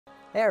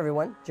Hey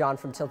everyone, John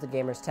from Tilted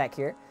Gamers Tech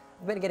here.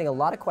 I've been getting a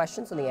lot of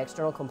questions on the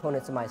external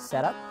components of my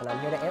setup, and I'm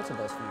here to answer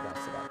those for you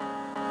guys today.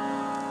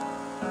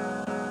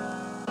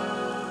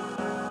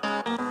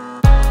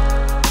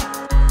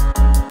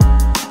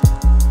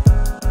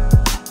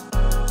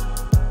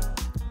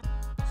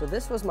 So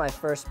this was my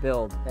first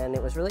build, and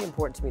it was really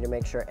important to me to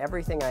make sure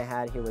everything I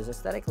had here was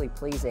aesthetically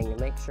pleasing and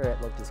make sure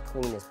it looked as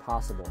clean as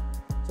possible.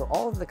 So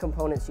all of the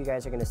components you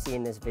guys are going to see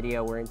in this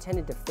video were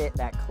intended to fit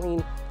that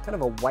clean, kind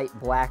of a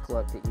white-black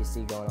look that you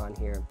see going on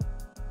here.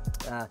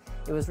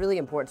 It was really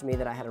important to me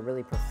that I had a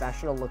really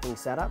professional looking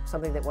setup,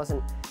 something that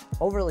wasn't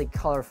overly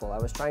colorful. I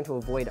was trying to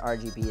avoid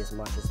RGB as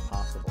much as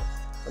possible.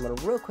 So I'm going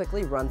to real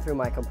quickly run through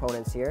my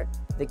components here.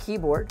 The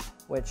keyboard,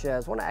 which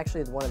is one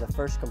of the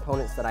first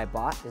components that I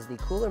bought, is the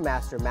Cooler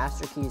Master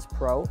Master Keys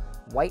Pro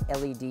white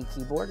LED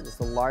keyboard. It's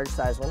the large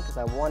size one because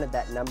I wanted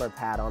that number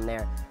pad on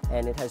there,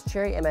 and it has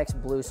Cherry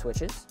MX blue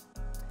switches.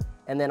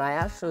 And then I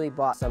actually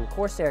bought some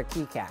Corsair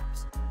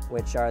keycaps,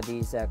 which are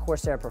these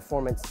Corsair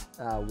Performance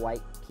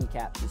white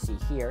keycaps you see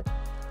here.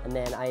 And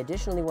then I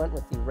additionally went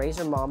with the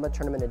Razer Mamba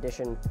Tournament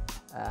Edition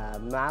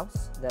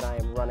mouse that I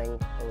am running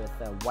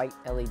with white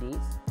LEDs.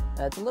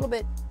 It's a little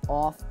bit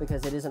off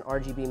because it is an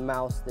RGB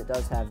mouse that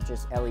does have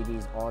just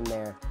LEDs on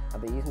there,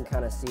 but you can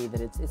kind of see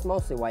that it's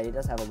mostly white. It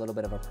does have a little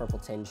bit of a purple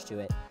tinge to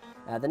it.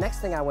 The next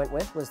thing I went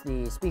with was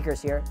the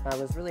speakers here.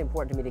 It was really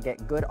important to me to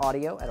get good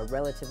audio at a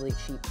relatively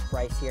cheap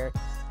price here.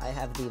 I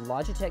have the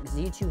Logitech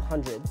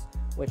Z200s,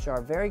 which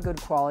are very good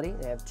quality.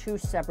 They have two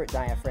separate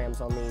diaphragms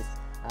on these,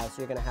 so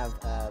you're going to have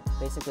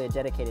basically a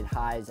dedicated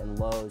highs and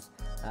lows.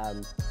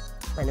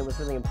 And it was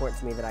really important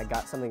to me that I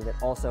got something that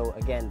also,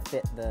 again,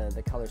 fit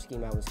the color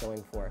scheme I was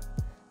going for.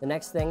 The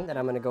next thing that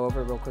I'm going to go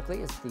over real quickly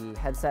is the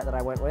headset that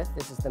I went with.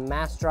 This is the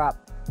Massdrop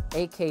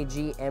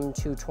AKG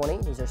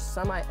M220. These are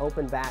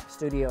semi-open back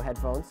studio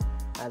headphones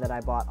that I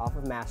bought off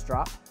of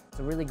Massdrop.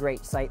 It's a really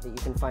great site that you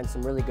can find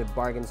some really good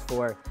bargains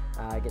for,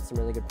 get some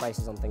really good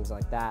prices on things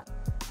like that.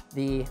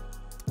 The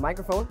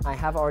microphone I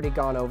have already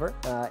gone over.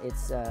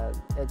 It's a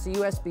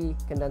USB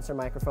condenser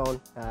microphone.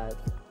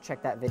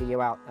 Check that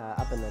video out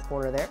up in the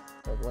corner there.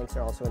 The links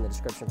are also in the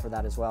description for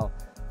that as well.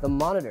 The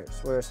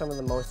monitors were some of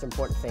the most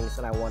important things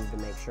that I wanted to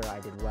make sure I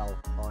did well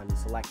on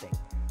selecting.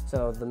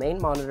 So the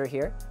main monitor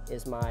here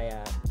is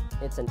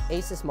it's an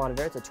Asus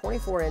monitor. It's a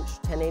 24-inch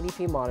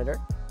 1080p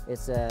monitor.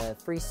 It's a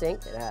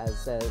FreeSync. It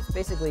has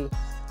basically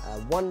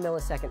 1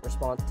 millisecond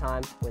response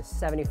time with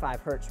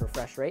 75 hertz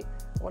refresh rate.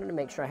 I wanted to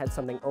make sure I had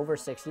something over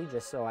 60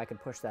 just so I could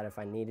push that if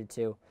I needed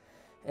to.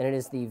 And it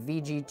is the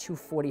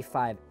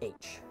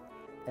VG245H.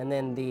 And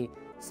then the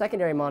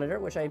secondary monitor,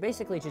 which I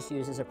basically just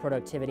use as a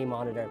productivity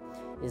monitor,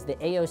 is the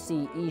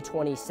AOC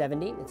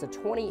E2070. It's a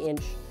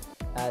 20-inch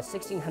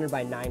 1600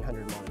 by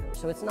 900 monitor.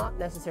 So it's not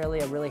necessarily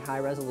a really high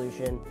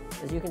resolution.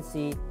 As you can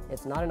see,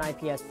 it's not an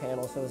IPS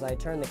panel, so as I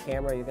turn the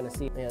camera, you're going to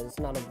see it's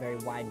not a very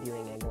wide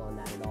viewing angle on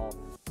that at all.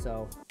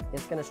 So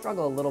it's going to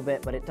struggle a little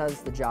bit, but it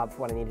does the job for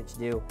what I needed to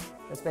do.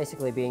 It's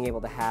basically being able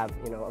to have,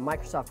 a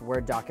Microsoft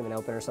Word document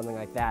open or something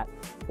like that,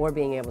 or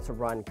being able to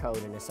run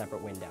code in a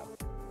separate window.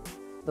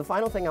 The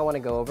final thing I want to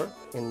go over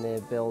in the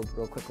build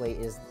real quickly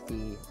is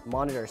the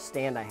monitor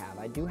stand I have.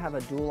 I do have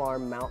a dual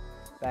arm mount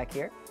back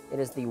here. It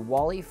is the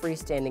Wally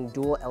freestanding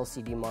dual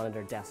LCD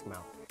monitor desk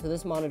mount. So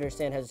this monitor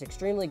stand has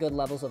extremely good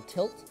levels of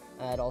tilt.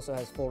 It also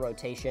has full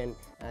rotation.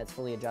 It's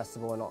fully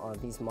adjustable, and all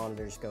these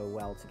monitors go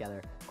well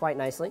together quite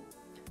nicely.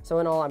 So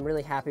in all, I'm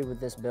really happy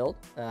with this build.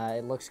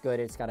 It looks good.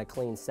 It's got a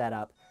clean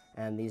setup,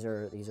 and these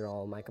are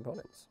all my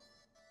components.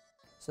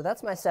 So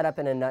that's my setup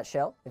in a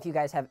nutshell. If you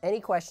guys have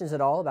any questions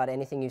at all about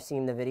anything you've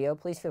seen in the video,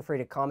 please feel free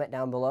to comment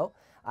down below.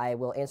 I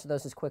will answer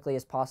those as quickly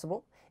as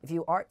possible. If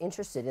you are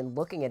interested in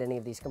looking at any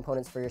of these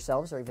components for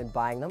yourselves or even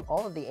buying them,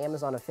 all of the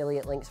Amazon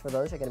affiliate links for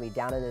those are going to be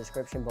down in the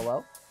description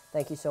below.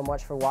 Thank you so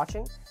much for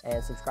watching,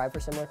 and subscribe for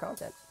similar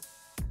content.